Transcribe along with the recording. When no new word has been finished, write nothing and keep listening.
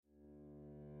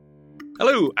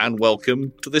Hello and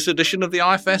welcome to this edition of the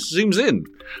IFS Zooms In.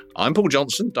 I'm Paul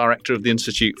Johnson, Director of the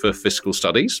Institute for Fiscal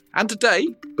Studies. And today,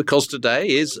 because today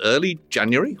is early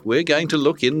January, we're going to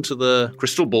look into the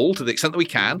crystal ball to the extent that we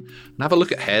can and have a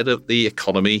look ahead at the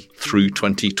economy through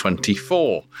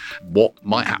 2024. What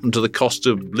might happen to the cost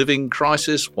of living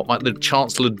crisis? What might the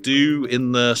Chancellor do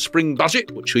in the spring budget,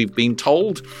 which we've been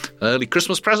told, early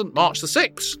Christmas present, March the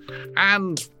 6th?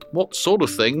 And what sort of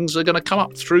things are going to come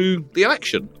up through the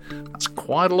election? That's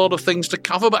quite a lot of things to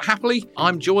cover, but happily,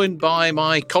 I'm joined by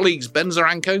my colleagues Ben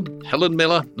Zaranko, Helen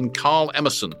Miller and Carl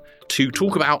Emerson to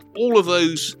talk about all of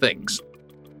those things.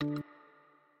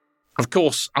 Of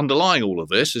course, underlying all of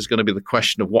this is going to be the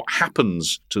question of what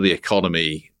happens to the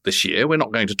economy this year. We're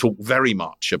not going to talk very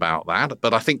much about that,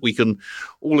 but I think we can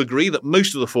all agree that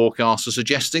most of the forecasts are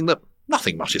suggesting that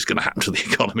nothing much is going to happen to the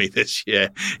economy this year.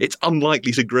 It's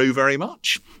unlikely to grow very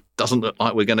much. Doesn't look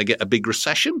like we're going to get a big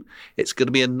recession. It's going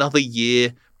to be another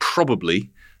year, probably,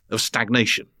 of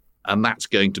stagnation. And that's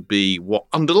going to be what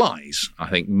underlies, I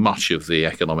think, much of the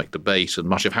economic debate and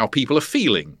much of how people are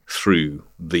feeling through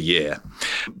the year.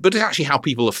 But it's actually how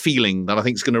people are feeling that I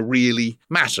think is going to really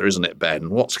matter, isn't it, Ben?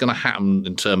 What's going to happen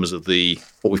in terms of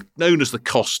what we've known as the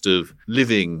cost of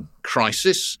living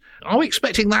crisis? Are we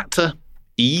expecting that to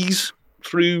ease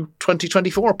through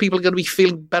 2024? Are people going to be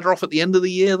feeling better off at the end of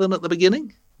the year than at the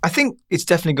beginning? I think it's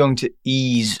definitely going to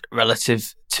ease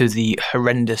relative to the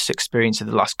horrendous experience of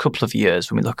the last couple of years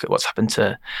when we look at what's happened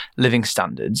to living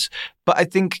standards. But I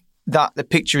think that the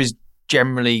picture is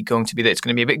generally going to be that it's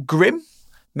going to be a bit grim,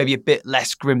 maybe a bit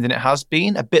less grim than it has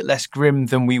been, a bit less grim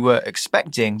than we were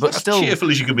expecting, but still cheerful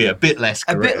as you can be, a bit less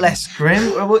grim. A bit less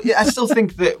grim. Well, I still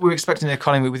think that we're expecting an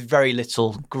economy with very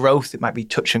little growth. It might be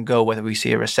touch and go whether we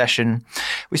see a recession.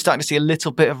 We're starting to see a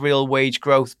little bit of real wage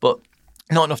growth, but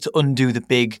not enough to undo the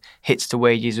big hits to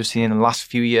wages we've seen in the last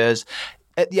few years.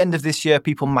 At the end of this year,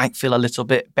 people might feel a little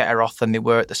bit better off than they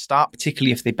were at the start,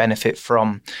 particularly if they benefit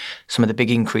from some of the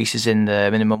big increases in the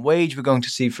minimum wage we're going to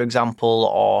see, for example,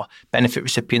 or benefit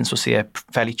recipients will see a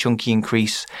fairly chunky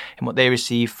increase in what they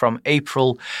receive from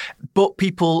April. But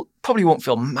people probably won't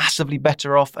feel massively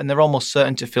better off, and they're almost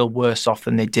certain to feel worse off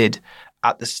than they did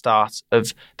at the start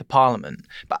of the Parliament.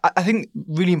 But I think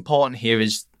really important here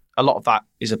is a lot of that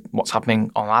is what's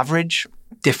happening on average.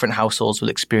 Different households will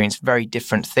experience very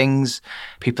different things.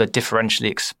 People are differentially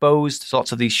exposed to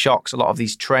lots of these shocks, a lot of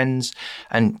these trends.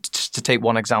 And just to take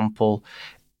one example,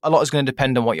 a lot is going to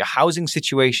depend on what your housing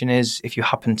situation is. If you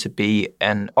happen to be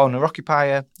an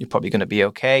owner-occupier, you're probably going to be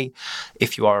okay.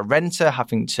 If you are a renter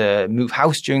having to move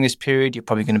house during this period, you're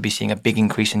probably going to be seeing a big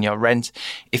increase in your rent.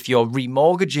 If you're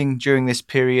remortgaging during this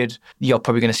period, you're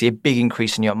probably going to see a big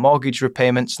increase in your mortgage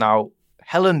repayments. Now,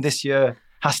 Helen this year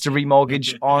has to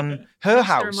remortgage on her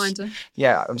house. Just a reminder.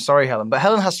 Yeah, I'm sorry, Helen. But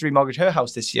Helen has to remortgage her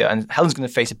house this year, and Helen's going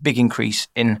to face a big increase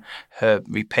in her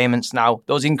repayments. Now,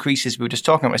 those increases, we were just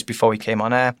talking about this before we came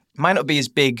on air, might not be as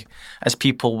big as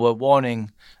people were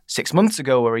warning 6 months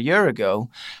ago or a year ago,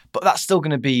 but that's still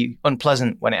going to be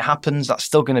unpleasant when it happens. That's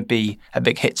still going to be a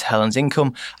big hit to Helen's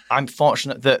income. I'm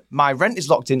fortunate that my rent is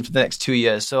locked in for the next 2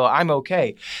 years, so I'm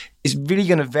okay. It's really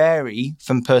going to vary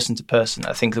from person to person.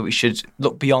 I think that we should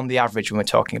look beyond the average when we're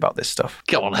talking about this stuff.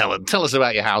 Come on, Helen, tell us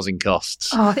about your housing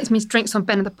costs. Oh, I think it means drinks on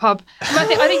Ben at the pub. I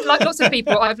think like lots of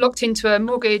people, I've locked into a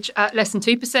mortgage at less than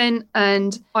 2%,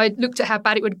 and I looked at how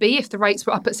bad it would be if the rates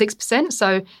were up at 6%.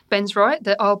 So Ben's right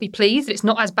that I'll be pleased that it's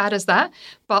not as bad as that,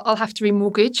 but I'll have to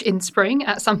remortgage in spring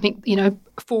at something,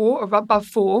 4 or above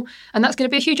 4, and that's going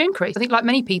to be a huge increase. I think like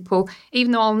many people,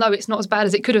 even though I'll know it's not as bad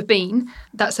as it could have been,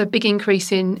 that's a big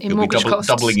increase in mortgage costs.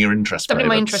 Doubling your interest payments. Doubling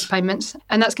my interest payments.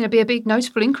 And that's going to be a big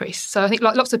noticeable increase. So I think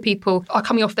like lots of people are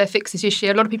coming off their fixes this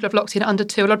year. A lot of people have locked in at under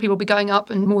 2. A lot of people will be going up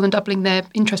and more than doubling their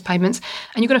interest payments.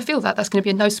 And you're going to feel that. That's going to be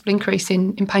a noticeable increase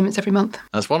in payments every month.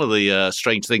 That's one of the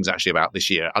strange things actually about this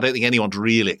year. I don't think anyone's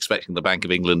really expecting the Bank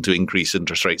of England to increase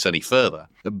interest rates any further.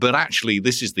 But actually,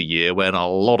 this is the year when a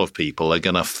lot of people are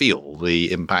going to feel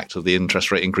the impact of the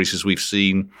interest rate increases we've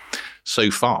seen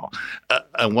so far.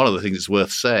 And one of the things that's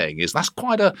worth saying is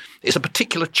it's a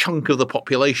particular chunk of the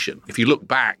population. If you look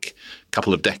back a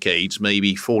couple of decades,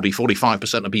 maybe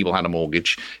 45% of people had a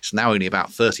mortgage. It's now only about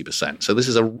 30%. So this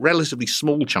is a relatively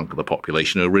small chunk of the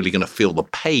population who are really going to feel the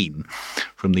pain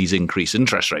from these increased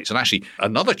interest rates. And actually,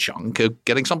 another chunk are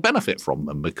getting some benefit from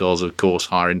them because, of course,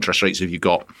 higher interest rates, if you've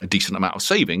got a decent amount of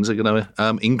savings, are going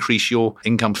to increase your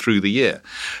income through the year.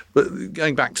 But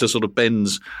going back to sort of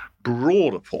Ben's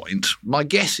broader point, my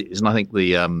guess is, and I think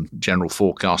the general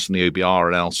forecast from the OBR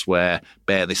and elsewhere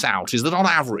bear this out, is that on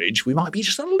average we might be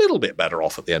just a little bit better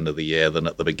off at the end of the year than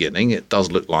at the beginning. It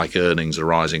does look like earnings are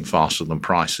rising faster than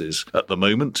prices at the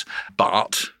moment,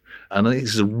 but And I think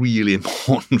this is a really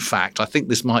important fact. I think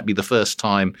this might be the first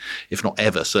time, if not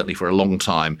ever, certainly for a long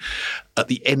time, at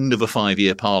the end of a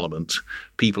 5-year parliament,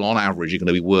 people on average are going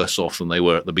to be worse off than they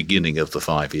were at the beginning of the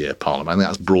 5-year parliament. I think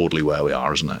that's broadly where we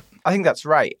are, isn't it? I think that's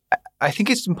right. I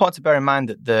think it's important to bear in mind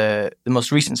that the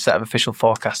most recent set of official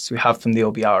forecasts we have from the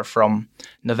OBR are from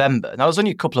November. Now, that was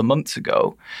only a couple of months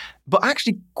ago, but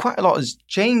actually quite a lot has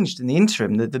changed in the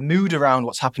interim. The mood around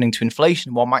what's happening to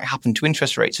inflation, what might happen to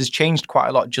interest rates, has changed quite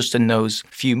a lot just in those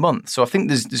few months. So I think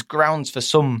there's grounds for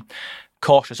some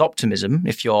cautious optimism,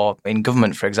 if you're in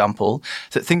government, for example,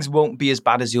 that things won't be as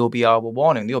bad as the OBR were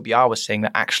warning. The OBR was saying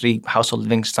that actually household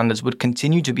living standards would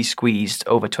continue to be squeezed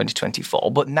over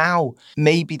 2024. But now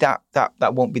maybe that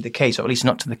won't be the case, or at least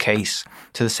not to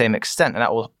the same extent. And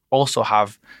that will also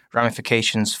have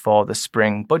ramifications for the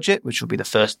spring budget, which will be the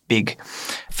first big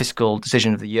fiscal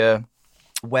decision of the year,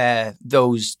 where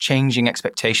those changing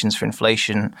expectations for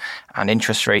inflation and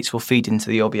interest rates will feed into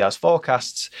the OBR's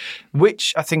forecasts,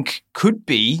 which I think could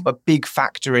be a big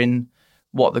factor in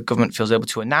what the government feels able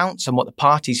to announce and what the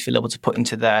parties feel able to put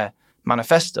into their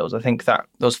manifestos. I think that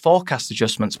those forecast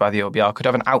adjustments by the OBR could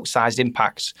have an outsized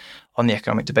impact on the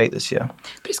economic debate this year.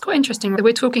 But it's quite interesting that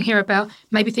we're talking here about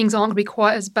maybe things aren't going to be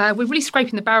quite as bad. We're really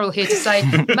scraping the barrel here to say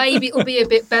maybe it'll be a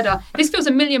bit better. This feels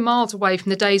a million miles away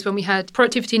from the days when we had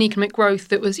productivity and economic growth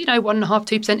that was, 1.5%,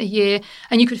 2% a year,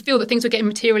 and you could feel that things were getting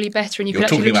materially better. And You're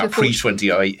talking about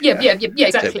pre-2008. Yeah,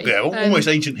 exactly. Yeah, almost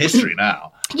ancient history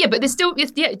now. Yeah, but there's still,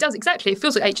 it does exactly. It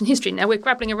feels like ancient history now. We're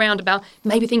grappling around about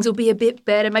maybe things will be a bit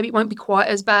better, maybe it won't be quite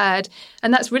as bad.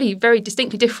 And that's really very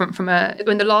distinctly different from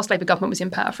when the last Labour government was in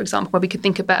power, for example, where we could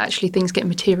think about actually things getting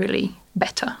materially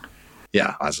better.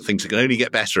 Yeah, as things can only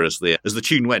get better as the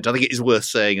tune went. I think it is worth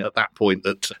saying at that point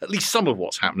that at least some of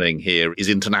what's happening here is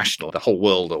international. The whole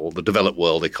world, or the developed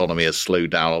world economy, has slowed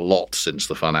down a lot since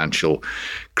the financial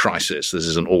crisis. This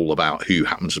isn't all about who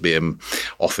happens to be in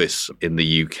office in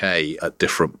the UK at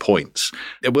different points.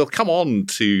 We'll come on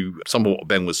to some of what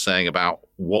Ben was saying about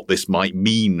what this might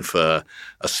mean for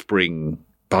a spring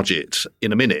budget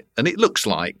in a minute. And it looks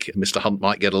like Mr. Hunt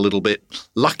might get a little bit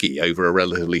lucky over a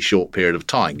relatively short period of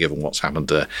time, given what's happened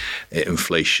to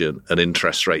inflation and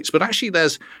interest rates. But actually,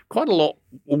 there's quite a lot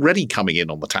already coming in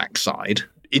on the tax side.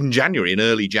 In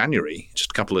early January,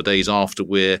 just a couple of days after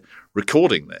we're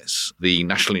recording this, the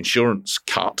national insurance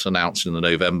cut announced in the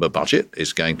November budget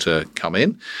is going to come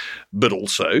in. But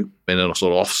also, in a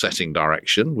sort of offsetting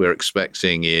direction, we're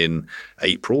expecting in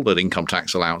April that income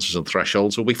tax allowances and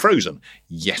thresholds will be frozen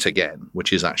yet again,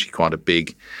 which is actually quite a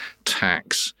big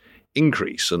tax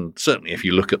increase. And certainly if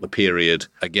you look at the period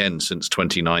again since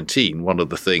 2019, one of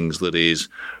the things that is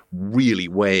really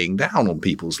weighing down on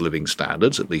people's living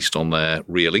standards, at least on their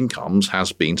real incomes,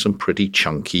 has been some pretty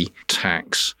chunky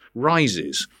tax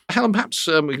rises. Helen, perhaps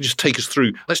we can just take us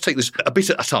through, let's take this a bit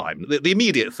at a time. The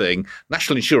immediate thing,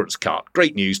 national insurance cut,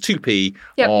 great news, 2p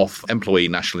off employee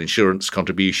national insurance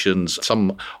contributions,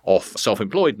 some off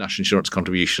self-employed national insurance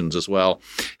contributions as well.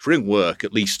 If we're in work,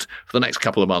 at least for the next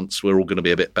couple of months, we're all going to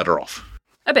be a bit better off.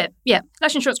 A bit, yeah.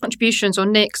 National insurance contributions, or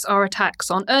NICs, are a tax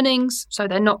on earnings, so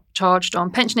they're not charged on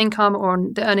pension income or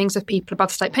on the earnings of people above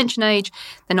the state pension age.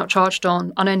 They're not charged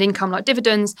on unearned income like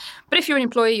dividends. But if you're an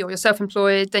employee or you're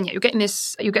self-employed, then you're getting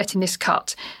this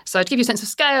cut. So to give you a sense of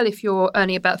scale, if you're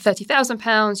earning about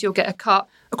 £30,000, you'll get a cut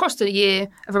across the year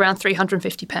of around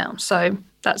 £350. So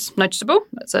that's noticeable.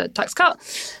 That's a tax cut.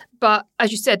 But as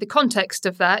you said, the context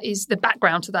of that is, the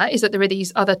background to that is that there are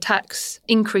these other tax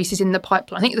increases in the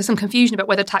pipeline. I think there's some confusion about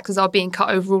whether taxes are being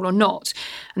cut overall or not.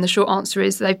 And the short answer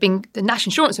is the national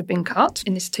insurance have been cut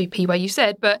in this 2p way you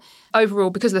said, but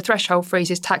overall, because of the threshold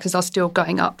freezes, taxes are still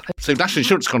going up. So national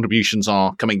insurance contributions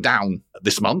are coming down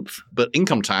this month, but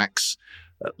income tax,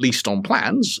 at least on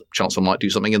plans, Chancellor might do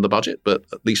something in the budget, but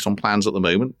at least on plans at the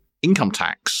moment, income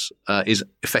tax is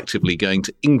effectively going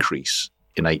to increase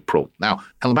in April. Now,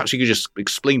 Helen, perhaps you could just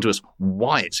explain to us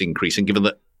why it's increasing, given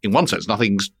that in one sense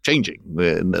nothing's changing.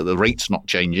 The rate's not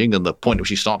changing and the point at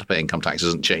which you start to pay income tax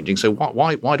isn't changing. So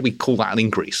why do we call that an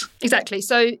increase? Exactly.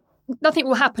 So nothing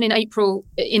will happen in April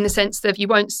in the sense that you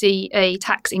won't see a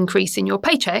tax increase in your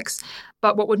paychecks.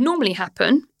 But what would normally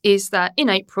happen is that in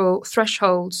April,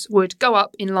 thresholds would go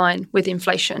up in line with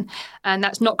inflation. And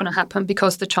that's not going to happen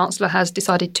because the Chancellor has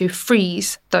decided to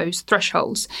freeze those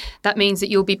thresholds. That means that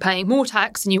you'll be paying more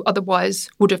tax than you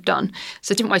otherwise would have done.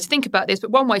 So different way to think about this,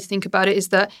 but one way to think about it is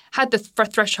that had the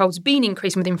thresholds been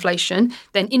increasing with inflation,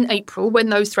 then in April, when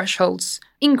those thresholds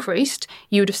increased,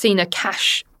 you would have seen a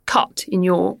cash cut in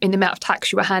the amount of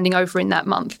tax you were handing over in that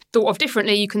month. Thought of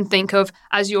differently, you can think of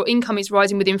as your income is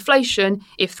rising with inflation,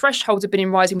 if thresholds have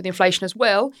been rising with inflation as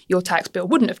well, your tax bill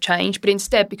wouldn't have changed, but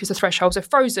instead, because the thresholds are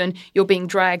frozen, you're being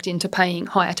dragged into paying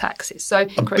higher taxes. So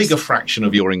a bigger fraction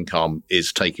of your income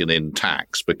is taken in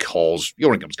tax because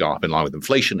your income's gone up in line with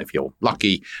inflation if you're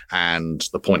lucky, and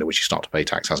the point at which you start to pay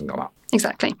tax hasn't gone up.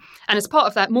 Exactly. And as part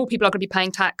of that, more people are going to be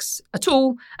paying tax at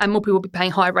all, and more people will be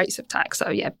paying higher rates of tax. So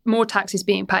yeah, more tax is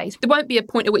being paid. There won't be a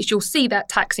point at which you'll see that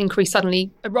tax increase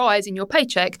suddenly arise in your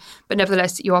paycheck, but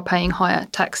nevertheless, you are paying higher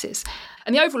taxes.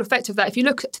 And the overall effect of that, if you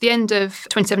look to the end of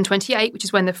 27-28, which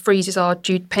is when the freezes are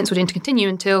penciled in to continue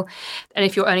until, and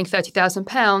if you're earning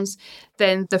 £30,000,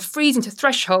 then the freeze into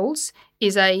thresholds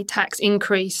is a tax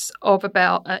increase of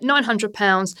about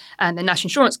 £900, and the national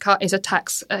insurance cut is a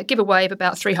tax giveaway of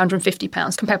about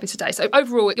 £350 compared with today. So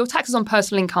overall, your taxes on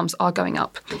personal incomes are going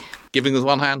up. Giving with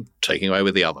one hand, taking away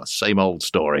with the other. Same old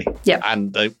story. Yeah.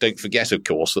 And don't forget, of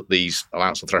course, that these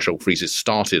allowance and threshold freezes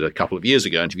started a couple of years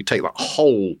ago. And if you take that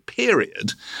whole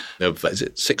period of,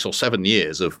 6 or 7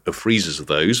 years of freezes of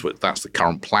those, but that's the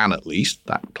current plan at least,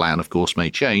 that plan, of course, may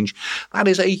change, that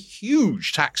is a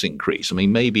huge tax increase. I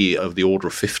mean, maybe of the order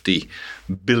of £50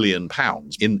 billion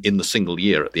in the single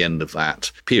year at the end of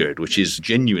that period, which is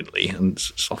genuinely, and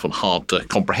it's often hard to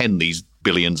comprehend these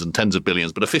billions and tens of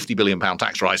billions, but a £50 billion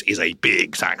tax rise is a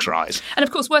big tax rise. And of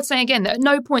course, worth saying again that at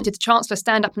no point did the Chancellor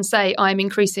stand up and say, I'm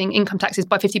increasing income taxes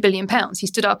by £50 billion. He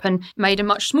stood up and made a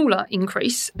much smaller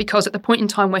increase because at the point in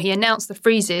time where he announced the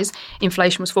freezes,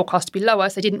 inflation was forecast to be lower,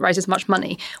 so they didn't raise as much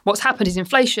money. What's happened is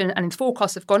inflation and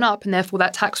forecasts have gone up, and therefore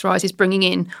that tax rise is bringing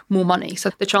in more money.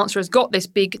 So the Chancellor has got this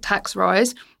big tax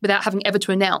rise without having ever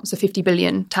to announce a £50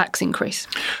 billion tax increase.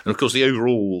 And of course, the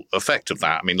overall effect of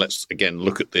that, I mean, let's again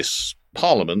look at this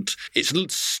Parliament, it's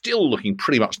still looking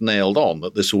pretty much nailed on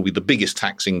that this will be the biggest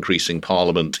tax increase in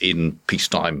Parliament in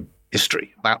peacetime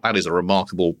history. That is a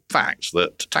remarkable fact,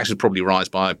 that taxes probably rise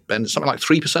by something like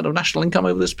 3% of national income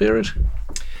over this period.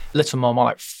 A little more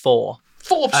like 4%.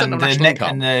 4% of national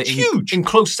income. Huge. In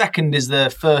close second is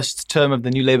the first term of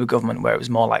the new Labour government, where it was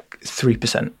more like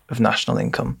 3% of national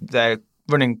income. They're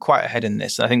running quite ahead in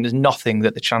this. I think there's nothing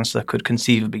that the Chancellor could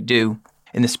conceivably do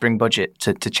in the spring budget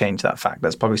to change that fact.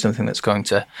 That's probably something that's going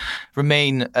to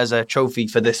remain as a trophy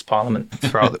for this Parliament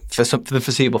for the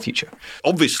foreseeable future.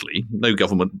 Obviously, no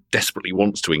government desperately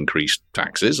wants to increase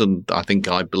taxes, and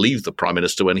I believe the Prime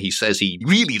Minister when he says he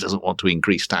really doesn't want to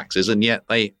increase taxes, and yet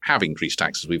they have increased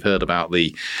taxes. We've heard about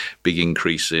the big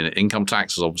increase in income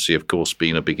tax. There's obviously, of course,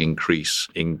 been a big increase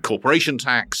in corporation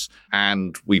tax,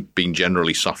 and we've been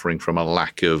generally suffering from a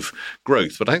lack of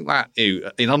growth. But I think that,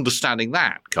 in understanding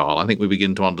that, Carl, I think we begin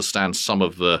to understand some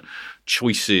of the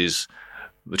choices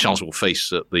the Chancellor will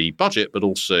face at the budget, but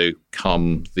also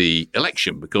come the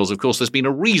election, because, of course, there's been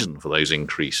a reason for those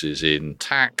increases in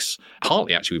tax.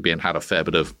 Partly, actually, we've had a fair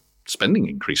bit of spending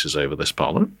increases over this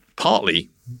Parliament. Partly,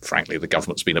 frankly, the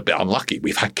government's been a bit unlucky.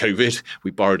 We've had COVID. We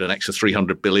borrowed an extra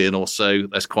 300 billion or so.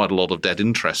 There's quite a lot of debt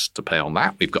interest to pay on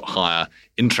that. We've got higher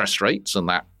interest rates, and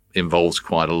that involves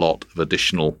quite a lot of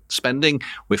additional spending.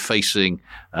 We're facing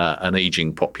an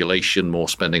aging population, more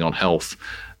spending on health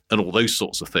and all those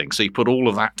sorts of things. So you put all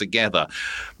of that together,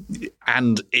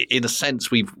 and in a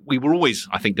sense, we were always,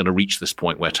 I think, going to reach this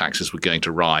point where taxes were going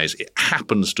to rise. It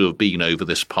happens to have been over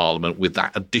this Parliament with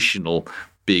that additional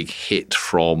big hit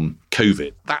from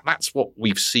COVID. That's what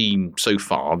we've seen so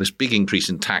far, this big increase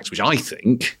in tax, which I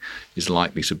think is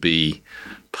likely to be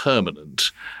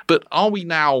permanent. But are we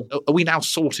now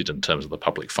sorted in terms of the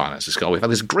public finances? We've had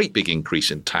this great big increase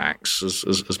in tax,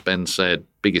 as Ben said,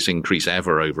 biggest increase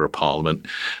ever over a Parliament.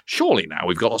 Surely now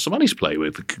we've got lots of money to play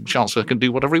with. The Chancellor can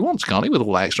do whatever he wants, can't he, with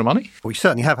all that extra money? We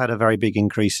certainly have had a very big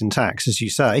increase in tax, as you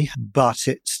say, but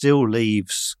it still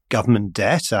leaves government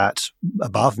debt at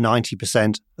above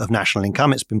 90% of national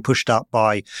income. It's been pushed up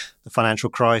by the financial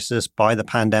crisis, by the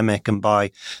pandemic, and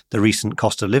by the recent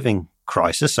cost of living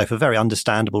crisis. So for very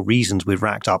understandable reasons, we've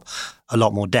racked up a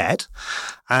lot more debt.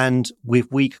 And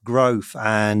with weak growth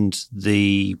and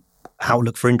the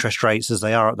outlook for interest rates as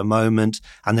they are at the moment,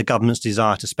 and the government's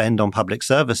desire to spend on public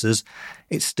services,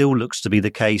 it still looks to be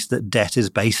the case that debt is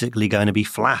basically going to be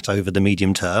flat over the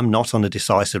medium term, not on a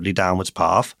decisively downwards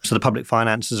path. So the public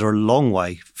finances are a long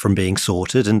way from being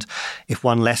sorted. And if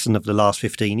one lesson of the last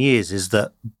 15 years is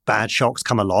that bad shocks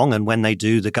come along, and when they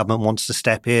do, the government wants to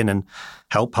step in and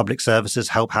help public services,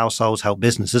 help households, help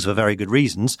businesses for very good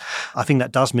reasons, I think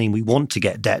that does mean we want to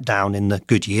get debt down in the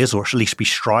good years, or at least be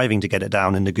striving to get it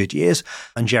down in the good years.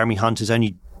 And Jeremy Hunt is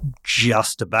only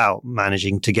just about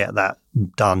managing to get that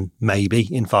done maybe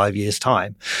in 5 years'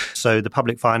 time. So the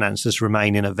public finances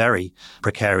remain in a very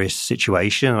precarious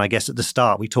situation. And I guess at the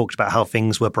start we talked about how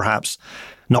things were perhaps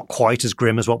not quite as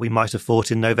grim as what we might have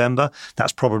thought in November.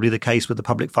 That's probably the case with the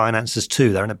public finances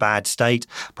too. They're in a bad state,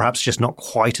 perhaps just not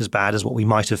quite as bad as what we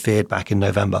might have feared back in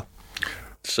November.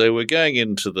 So we're going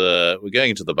into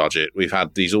the budget. We've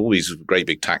had all these great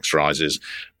big tax rises,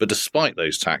 but despite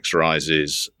those tax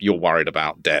rises, you're worried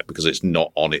about debt because it's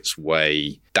not on its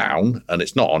way down, and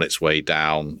it's not on its way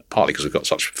down partly because we've got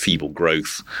such feeble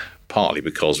growth, partly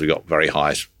because we've got very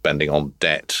high spending on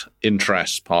debt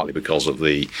interest, partly because of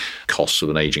the costs of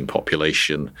an aging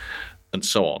population, and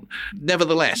so on.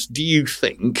 Nevertheless, do you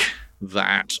think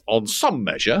that on some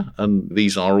measure, and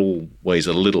these are always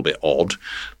a little bit odd,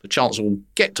 the Chancellor will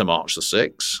get to March the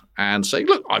 6th and say,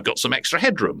 look, I've got some extra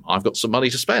headroom. I've got some money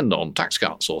to spend on tax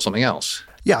cuts or something else?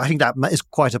 Yeah, I think that is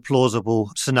quite a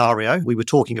plausible scenario. We were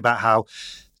talking about how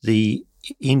the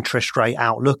interest rate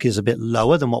outlook is a bit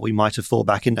lower than what we might have thought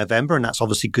back in November, and that's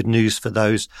obviously good news for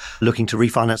those looking to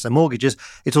refinance their mortgages.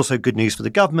 It's also good news for the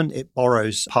government. It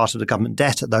borrows part of the government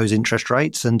debt at those interest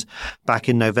rates, and back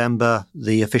in November,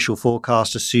 the official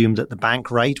forecast assumed that the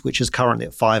bank rate, which is currently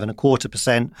at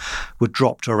 5.25%, would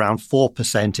drop to around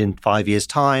 4% in 5 years'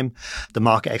 time. The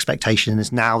market expectation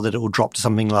is now that it will drop to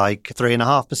something like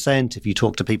 3.5%. If you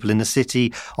talk to people in the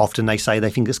city, often they say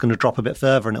they think it's going to drop a bit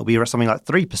further and it'll be something like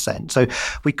 3%. So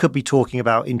we could be talking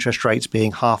about interest rates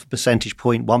being 0.5 percentage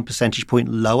point, 1 percentage point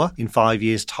lower in 5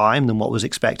 years' time than what was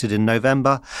expected in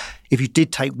November. If you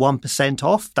did take 1%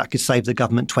 off, that could save the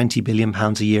government £20 billion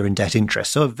a year in debt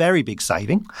interest. So a very big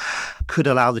saving. Could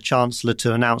allow the Chancellor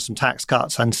to announce some tax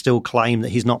cuts and still claim that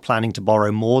he's not planning to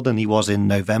borrow more than he was in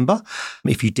November.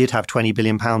 If you did have £20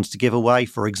 billion to give away,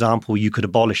 for example, you could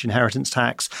abolish inheritance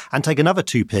tax and take another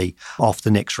 2p off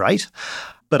the next rate.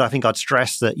 But I think I'd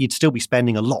stress that you'd still be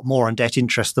spending a lot more on debt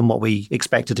interest than what we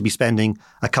expected to be spending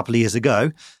a couple of years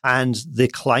ago. And the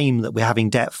claim that we're having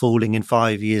debt falling in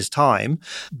 5 years' time,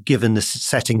 given the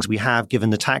settings we have,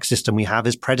 given the tax system we have,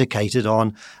 is predicated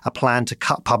on a plan to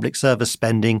cut public service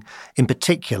spending, in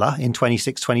particular in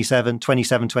 26, 27,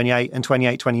 27, 28 and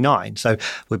 28, 29. So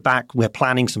we're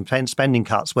planning some spending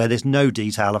cuts where there's no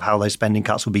detail of how those spending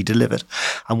cuts will be delivered.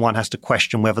 And one has to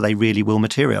question whether they really will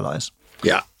materialise.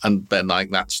 Yeah, and Ben,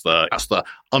 that's the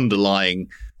underlying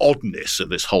oddness of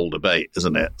this whole debate,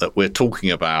 isn't it? That we're talking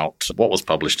about what was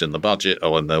published in the budget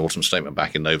or in the autumn statement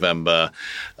back in November,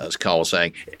 as Carl was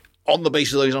saying. On the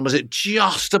basis of those numbers, it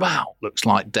just about looks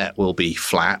like debt will be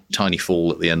flat, tiny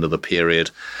fall at the end of the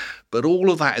period. But all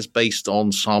of that is based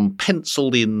on some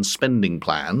penciled-in spending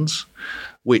plans,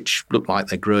 which look like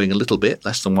they're growing a little bit,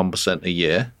 less than 1% a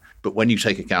year. But when you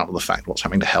take account of the fact what's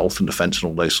happening to health and defence and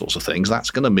all those sorts of things,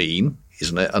 that's going to mean,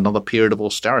 isn't it, another period of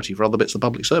austerity for other bits of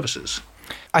public services?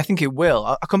 I think it will.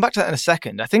 I'll come back to that in a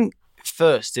second. I think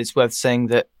first it's worth saying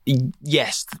that,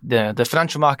 yes, the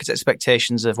financial market's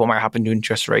expectations of what might happen to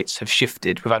interest rates have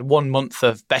shifted. We've had 1 month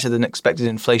of better than expected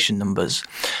inflation numbers.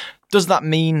 Does that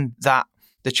mean that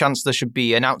the Chancellor should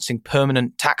be announcing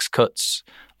permanent tax cuts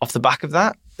off the back of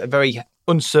that? A very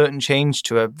uncertain change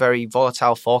to a very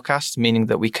volatile forecast, meaning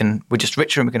that we're just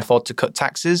richer and we can afford to cut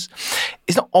taxes.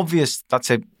 It's not obvious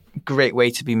that's a great way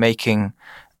to be making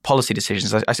policy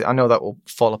decisions. I know that will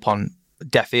fall upon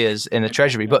deaf ears in the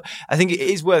Treasury, but I think it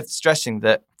is worth stressing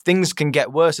that things can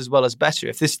get worse as well as better.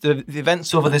 If the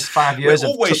events over this 5 years... We're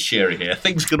always sharing here.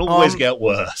 Things can always get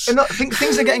worse.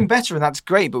 Things are getting better, and that's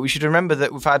great, but we should remember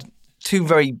that we've had two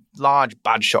very large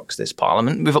bad shocks this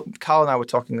Parliament. Carl and I were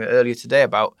talking earlier today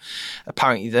about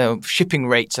apparently the shipping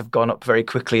rates have gone up very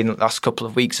quickly in the last couple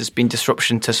of weeks. There's been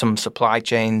disruption to some supply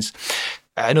chains.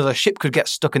 Another ship could get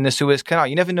stuck in the Suez Canal.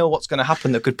 You never know what's going to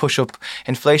happen that could push up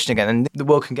inflation again. And the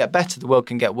world can get better, the world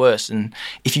can get worse. And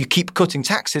if you keep cutting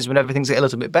taxes when everything's a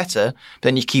little bit better,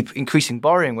 then you keep increasing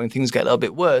borrowing when things get a little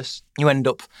bit worse, you end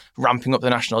up ramping up the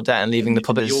national debt and leaving the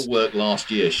public... Your work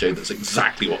last year showed that's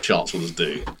exactly what chancellors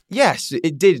do. Yes,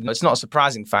 it did. It's not a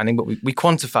surprising finding, but we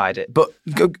quantified it. But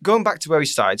going back to where we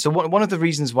started, so one of the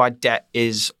reasons why debt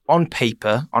is on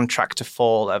paper on track to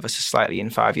fall ever so slightly in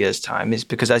 5 years' time is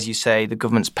because, as you say, the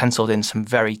government's penciled in some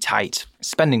very tight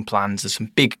spending plans. There's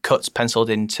some big cuts penciled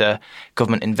into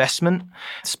government investment,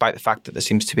 despite the fact that there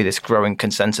seems to be this growing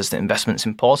consensus that investment's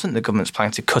important. The government's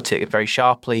planning to cut it very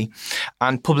sharply.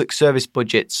 And public service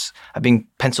budgets are being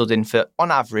penciled in for,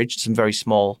 on average, some very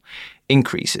small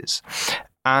increases.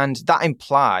 And that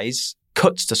implies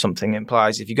cuts to something. It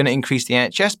implies if you're going to increase the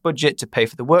NHS budget to pay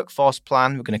for the workforce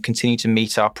plan, we're going to continue to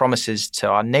meet our promises to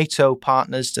our NATO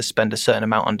partners to spend a certain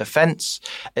amount on defence,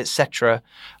 etc.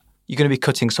 you're going to be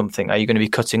cutting something. Are you going to be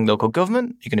cutting local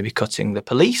government? Are you going to be cutting the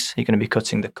police? Are you going to be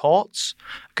cutting the courts?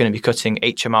 Are you going to be cutting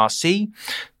HMRC?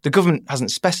 The government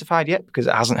hasn't specified yet because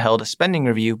it hasn't held a spending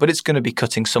review, but it's going to be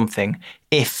cutting something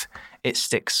if it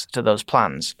sticks to those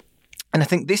plans. And I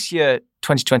think this year,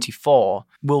 2024,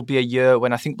 will be a year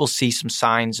when I think we'll see some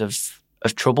signs of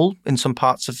trouble in some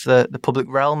parts of the public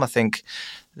realm. I think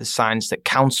the signs that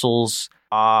councils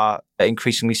are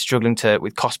increasingly struggling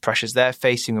with cost pressures they're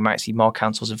facing. We might see more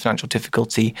councils in financial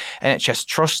difficulty. NHS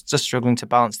trusts are struggling to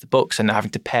balance the books and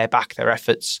having to pare back their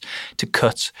efforts to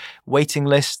cut waiting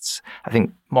lists. I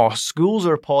think more schools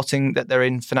are reporting that they're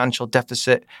in financial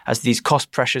deficit as these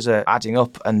cost pressures are adding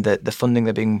up and the funding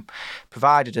they're being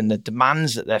provided and the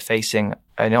demands that they're facing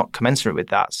are not commensurate with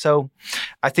that. So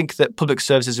I think that public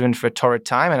services are in for a torrid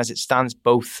time. And as it stands,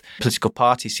 both political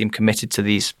parties seem committed to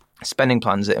these spending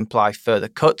plans that imply further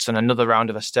cuts and another round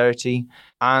of austerity.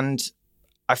 And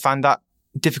I find that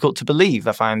difficult to believe.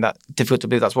 I find that difficult to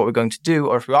believe that's what we're going to do,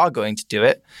 or if we are going to do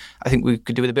it, I think we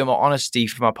could do with a bit more honesty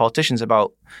from our politicians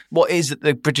about what is it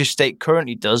the British state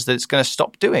currently does that it's going to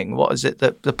stop doing? What is it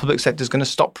that the public sector is going to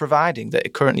stop providing that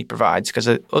it currently provides? Because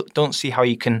I don't see how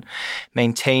you can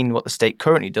maintain what the state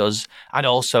currently does and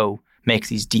also make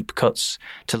these deep cuts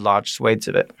to large swathes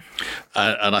of it.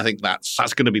 And I think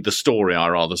that's going to be the story, I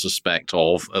rather suspect,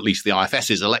 of at least the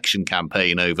IFS's election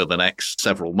campaign over the next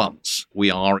several months.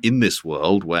 We are in this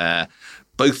world where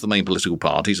both the main political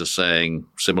parties are saying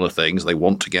similar things. They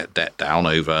want to get debt down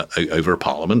over a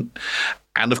parliament.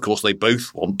 And, of course, they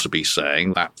both want to be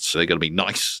saying that they're going to be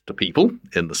nice to people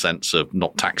in the sense of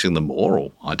not taxing them more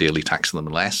or ideally taxing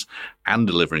them less and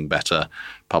delivering better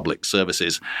public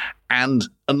services. And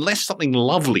unless something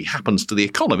lovely happens to the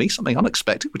economy, something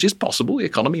unexpected, which is possible, the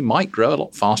economy might grow a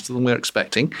lot faster than we're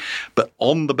expecting. But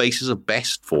on the basis of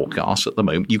best forecasts at the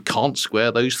moment, you can't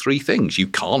square those three things. You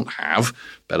can't have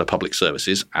better public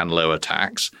services and lower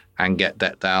tax and get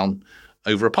debt down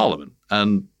over a parliament.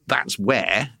 And that's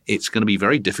where it's going to be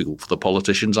very difficult for the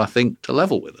politicians, I think, to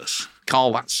level with us.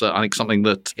 Carl, that's, I think, something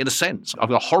that, in a sense, I've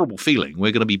got a horrible feeling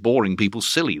we're going to be boring people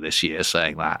silly this year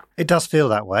saying that. It does feel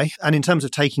that way. And in terms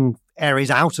of taking areas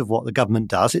out of what the government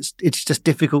does, it's just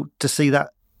difficult to see that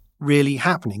really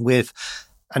happening with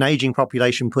an ageing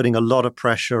population putting a lot of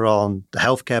pressure on the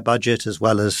healthcare budget as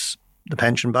well as the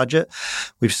pension budget.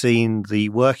 We've seen the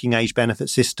working age benefit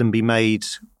system be made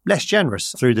less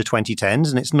generous through the 2010s,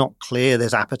 and it's not clear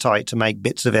there's appetite to make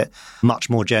bits of it much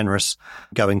more generous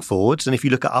going forwards. And if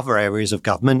you look at other areas of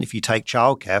government, if you take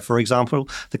childcare, for example,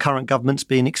 the current government's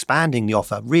been expanding the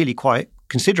offer really quite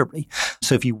considerably.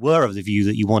 So if you were of the view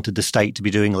that you wanted the state to be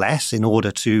doing less in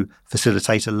order to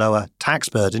facilitate a lower tax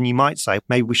burden, you might say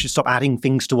maybe we should stop adding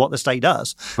things to what the state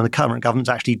does when the current government's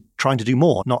actually trying to do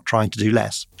more, not trying to do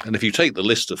less. And if you take the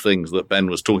list of things that Ben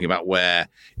was talking about, where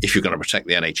if you're going to protect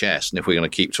the NHS and if we're going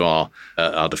to keep to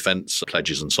our defence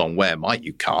pledges and so on, where might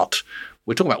you cut?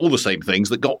 We're talking about all the same things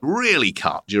that got really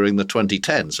cut during the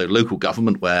 2010s. So local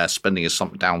government, where spending is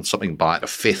down something by a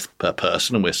fifth per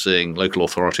person, and we're seeing local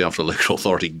authority after local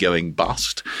authority going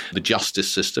bust. The justice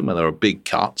system, where there are big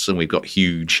cuts and we've got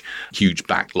huge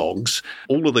backlogs.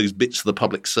 All of those bits of the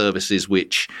public services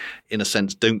which, in a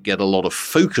sense, don't get a lot of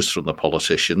focus from the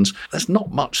politicians, there's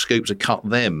not much scope to cut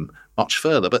them much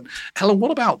further. But Helen,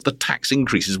 what about the tax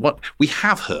increases? What we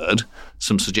have heard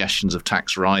some suggestions of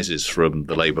tax rises from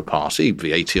the Labour Party,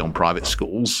 VAT on private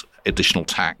schools, additional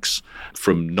tax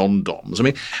from non-DOMs. I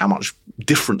mean, how much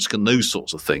difference can those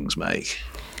sorts of things make?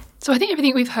 So I think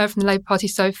everything we've heard from the Labour Party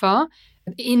so far,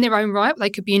 in their own right, they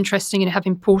could be interesting and have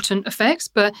important effects,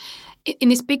 but in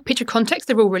this big picture context,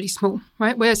 they're all really small,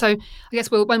 right? So I guess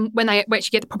when they actually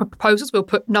get the proper proposals, we'll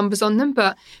put numbers on them,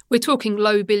 but we're talking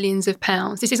low billions of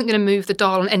pounds. This isn't going to move the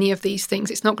dial on any of these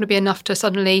things. It's not going to be enough to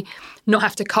suddenly not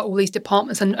have to cut all these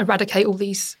departments and eradicate all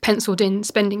these penciled in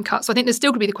spending cuts. So I think there's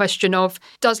still going to be the question of,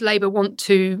 does Labour want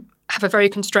to have a very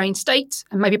constrained state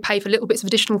and maybe pay for little bits of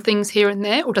additional things here and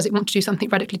there, or does it want to do something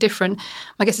radically different?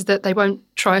 My guess is that they won't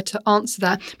try to answer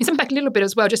that. Stepping back a little bit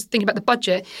as well, just thinking about the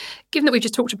budget, given that we've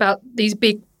just talked about these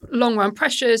big long-run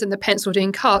pressures and the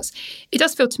penciled-in cuts, it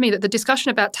does feel to me that the discussion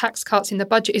about tax cuts in the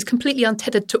budget is completely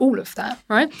untethered to all of that,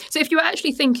 right? So if you were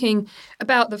actually thinking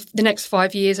about the next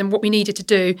 5 years and what we needed to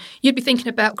do, you'd be thinking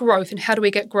about growth and how do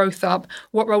we get growth up?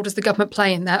 What role does the government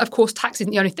play in that? Of course, tax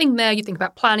isn't the only thing there. You think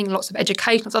about planning, lots of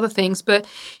education, lots of other things, but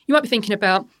you might be thinking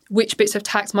about which bits of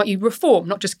tax might you reform,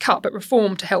 not just cut, but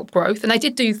reform to help growth. And they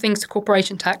did do things to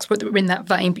corporation tax that were in that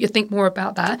vein, but you're think more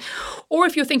about that. Or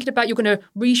if you're thinking about you're going to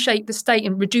reshape the state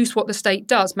and reduce what the state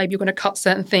does, maybe you're going to cut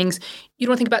certain things, you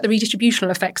don't think about the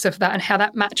redistributional effects of that and how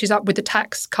that matches up with the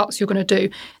tax cuts you're going to do.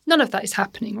 None of that is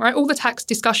happening, right? All the tax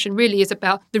discussion really is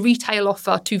about the retail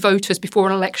offer to voters before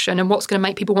an election and what's going to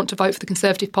make people want to vote for the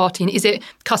Conservative Party. And is it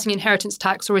cutting inheritance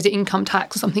tax or is it income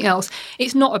tax or something else?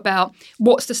 It's not about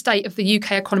what's the state of the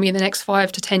UK economy in the next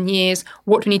 5 to 10 years,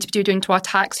 what do we need to be doing to our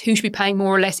tax, who should be paying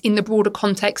more or less in the broader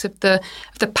context of the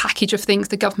package of things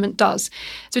the government does.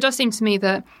 So it does seem to me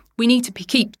that we need to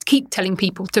keep telling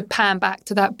people to pan back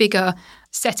to that bigger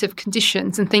set of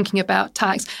conditions and thinking about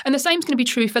tax. And the same is going to be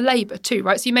true for Labour too,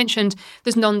 right? So you mentioned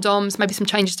there's non-doms, maybe some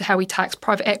changes to how we tax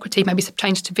private equity, maybe some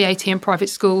changes to VAT in private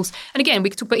schools. And again, we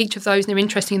could talk about each of those and they're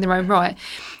interesting in their own right.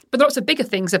 But there are lots of bigger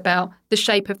things about the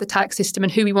shape of the tax system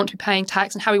and who we want to be paying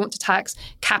tax and how we want to tax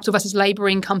capital versus labour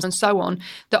incomes and so on,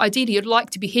 that ideally you'd like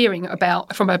to be hearing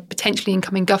about from a potentially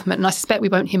incoming government. And I suspect we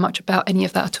won't hear much about any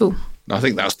of that at all. I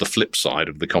think that's the flip side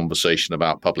of the conversation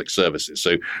about public services.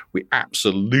 So we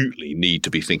absolutely need to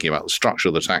be thinking about the structure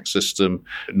of the tax system,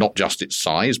 not just its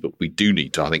size, but we do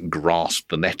need to, I think, grasp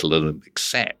the nettle and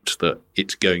accept that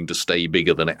it's going to stay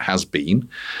bigger than it has been.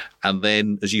 And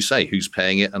then, as you say, who's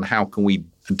paying it and how can we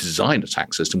design a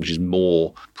tax system which is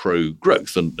more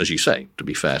pro-growth? And as you say, to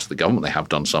be fair to the government, they have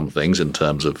done some things in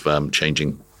terms of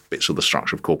changing bits of the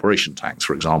structure of corporation tax,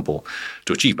 for example,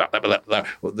 to achieve that.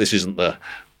 But this isn't the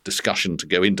discussion to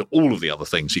go into all of the other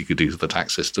things you could do to the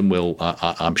tax system. We'll,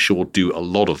 I'm sure, do a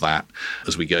lot of that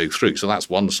as we go through. So that's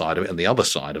one side of it. And the other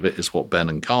side of it is what Ben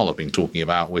and Carl have been talking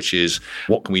about, which is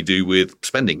what can we do with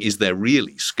spending? Is there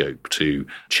really scope to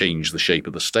change the shape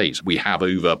of the state? We have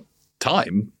over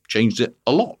time changed it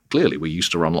a lot. Clearly, we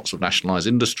used to run lots of nationalised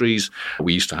industries.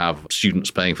 We used to have students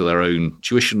paying for their own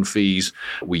tuition fees.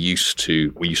 We used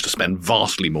to spend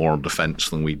vastly more on defence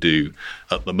than we do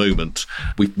at the moment.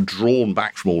 We've drawn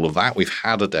back from all of that. We've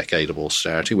had a decade of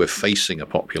austerity. We're facing a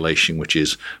population which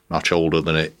is much older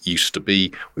than it used to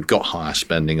be. We've got higher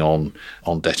spending on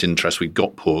debt interest. We've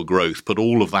got poor growth. Put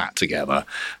all of that together,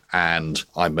 and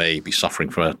I may be suffering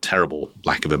from a terrible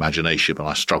lack of imagination, but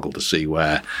I struggle to see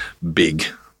where big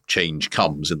change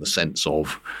comes in the sense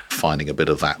of finding a bit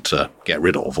of that to get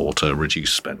rid of or to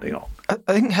reduce spending on.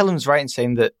 I think Helen's right in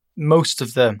saying that most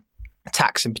of the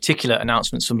tax, in particular,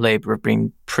 announcements from Labour have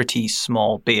been pretty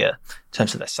small beer in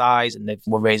terms of their size, and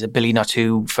we'll raise $1 billion or $2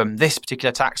 billion from this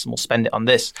particular tax and we'll spend it on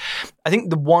this. I think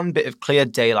the one bit of clear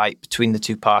daylight between the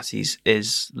two parties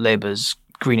is Labour's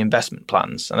green investment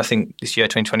plans. And I think this year,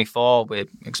 2024, we're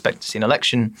expecting to see an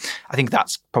election. I think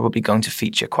that's probably going to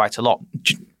feature quite a lot,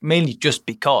 mainly just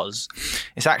because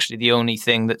it's actually the only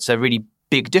thing that's a really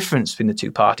big difference between the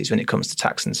two parties when it comes to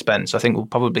tax and spend. So I think we'll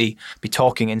probably be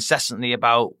talking incessantly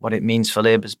about what it means for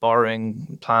Labour's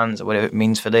borrowing plans, or what it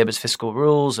means for Labour's fiscal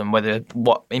rules, and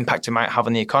what impact it might have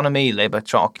on the economy. Labour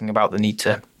talking about the need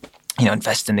to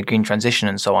invest in the green transition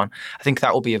and so on. I think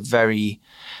that will be a very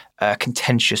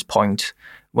contentious point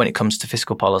when it comes to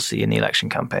fiscal policy in the election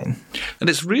campaign. And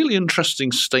it's a really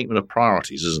interesting statement of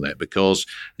priorities, isn't it? Because,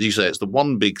 as you say, it's the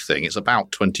one big thing. It's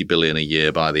about 20 billion a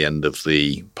year by the end of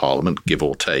the Parliament, give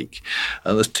or take.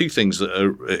 And there's two things that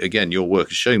are, again, your work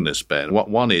has shown this, Ben.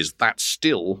 One is that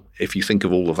still, if you think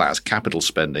of all of that as capital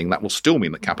spending, that will still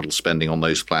mean that capital spending on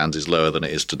those plans is lower than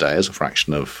it is today as a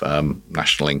fraction of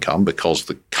national income, because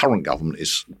the current government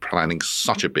is planning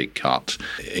such a big cut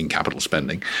in capital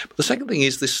spending. But the second thing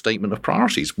is this statement of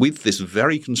priorities. With this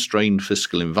very constrained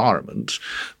fiscal environment,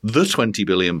 the £20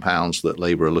 billion that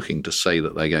Labour are looking to say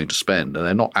that they're going to spend, and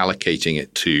they're not allocating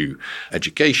it to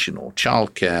education or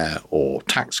childcare or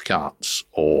tax cuts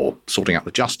or sorting out the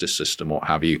justice system or what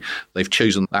have you. They've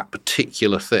chosen that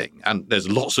particular thing. And there's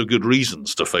lots of good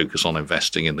reasons to focus on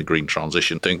investing in the green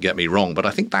transition, don't get me wrong. But I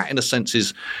think that, in a sense,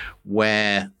 is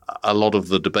where a lot of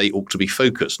the debate ought to be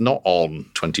focused, not on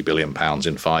 £20 billion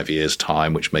in 5 years'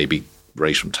 time, which may be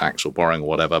raised from tax or borrowing or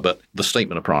whatever, but the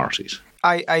statement of priorities.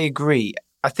 I agree.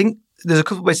 I think there's a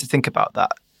couple of ways to think about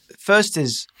that. First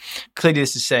is, clearly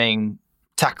this is saying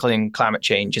tackling climate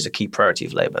change is a key priority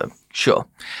of Labour. Sure.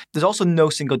 There's also no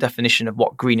single definition of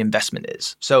what green investment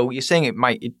is. So you're saying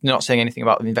you're not saying anything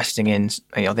about investing in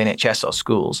the NHS or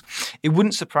schools. It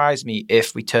wouldn't surprise me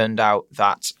if we turned out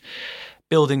that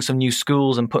building some new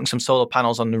schools and putting some solar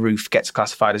panels on the roof gets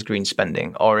classified as green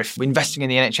spending, or if investing in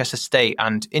the NHS estate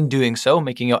and in doing so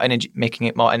making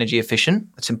it more energy efficient,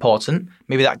 that's important,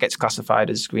 maybe that gets classified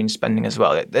as green spending as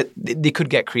well. They could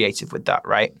get creative with that,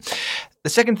 right? The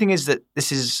second thing is that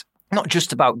this is not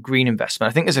just about green investment.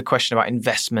 I think there's a question about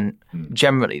investment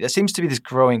generally. There seems to be this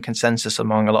growing consensus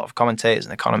among a lot of commentators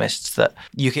and economists that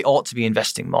the UK ought to be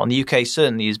investing more. And the UK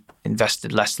certainly has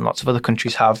invested less than lots of other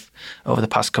countries have over the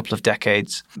past couple of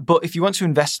decades. But if you want to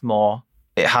invest more,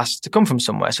 it has to come from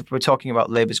somewhere. So if we're talking about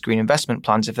Labour's green investment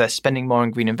plans, if they're spending more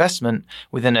on green investment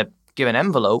within a given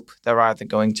envelope, they're either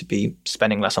going to be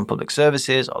spending less on public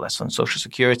services or less on social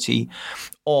security,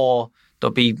 or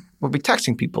we'll be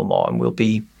taxing people more, and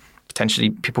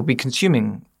potentially people will be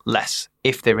consuming less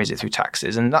if they raise it through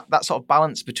taxes. And that sort of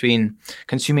balance between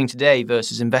consuming today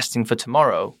versus investing for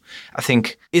tomorrow, I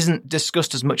think, isn't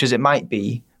discussed as much as it might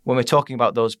be when we're talking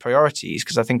about those priorities,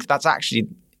 because I think that's actually,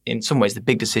 in some ways, the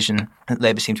big decision that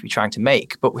Labour seems to be trying to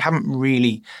make. But we haven't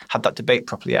really had that debate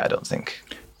properly yet, I don't think.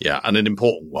 Yeah, and an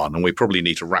important one, and we probably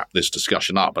need to wrap this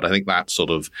discussion up, but I think that sort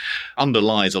of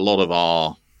underlies a lot of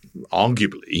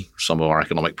arguably some of our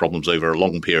economic problems over a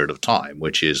long period of time,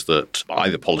 which is that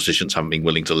either politicians haven't been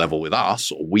willing to level with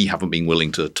us, or we haven't been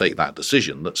willing to take that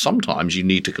decision, that sometimes you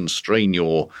need to constrain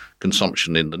your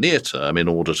consumption in the near term in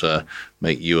order to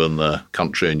make you and the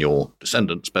country and your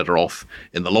descendants better off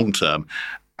in the long term.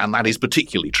 And that is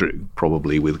particularly true,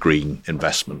 probably, with green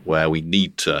investment, where we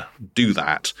need to do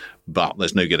that, but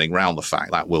there's no getting around the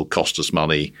fact that will cost us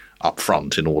money up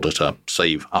front in order to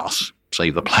save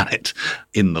the planet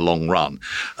in the long run.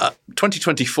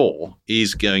 2024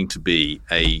 is going to be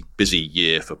a busy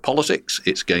year for politics.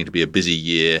 It's going to be a busy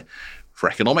year for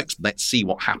economics. Let's see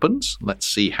what happens. Let's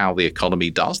see how the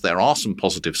economy does. There are some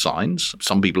positive signs.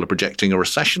 Some people are projecting a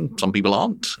recession. Some people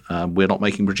aren't. We're not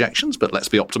making projections, but let's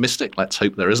be optimistic. Let's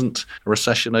hope there isn't a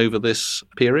recession over this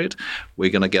period.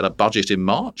 We're going to get a budget in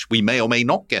March. We may or may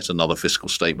not get another fiscal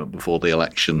statement before the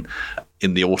election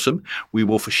in the autumn. We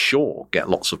will for sure get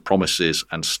lots of promises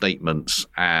and statements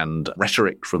and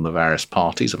rhetoric from the various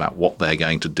parties about what they're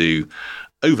going to do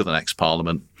over the next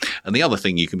Parliament. And the other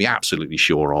thing you can be absolutely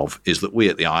sure of is that we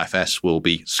at the IFS will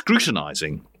be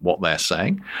scrutinising what they're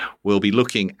saying. We'll be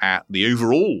looking at the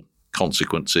overall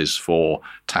consequences for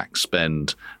tax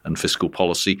spend and fiscal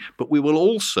policy. But we will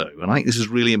also, and I think this is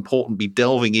really important, be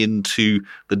delving into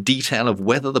the detail of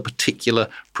whether the particular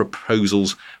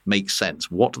proposals make sense.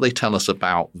 What do they tell us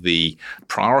about the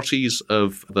priorities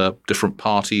of the different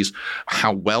parties?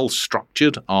 How well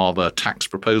structured are the tax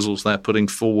proposals they're putting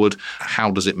forward?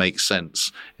 How does it make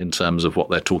sense in terms of what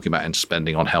they're talking about in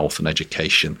spending on health and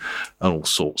education and all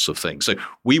sorts of things? So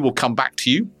we will come back to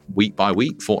you week by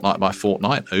week, fortnight by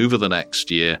fortnight over the next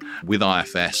year with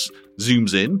IFS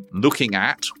Zooms In, looking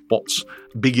at what's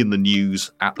big in the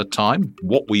news at the time,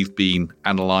 what we've been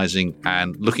analysing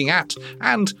and looking at,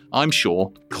 and I'm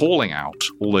sure calling out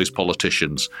all those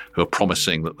politicians who are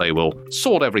promising that they will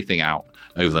sort everything out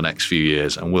over the next few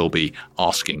years, and we'll be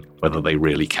asking whether they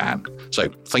really can. So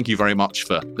thank you very much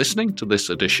for listening to this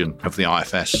edition of the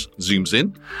IFS Zooms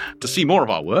In. To see more of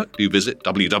our work, do visit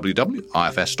www.ifs.org.uk,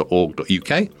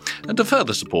 and to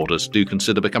further support us, do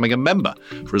consider becoming a member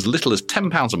for as little as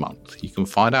 £10 a month. You can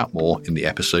find out more in the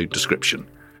episode description.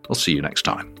 I'll see you next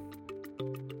time.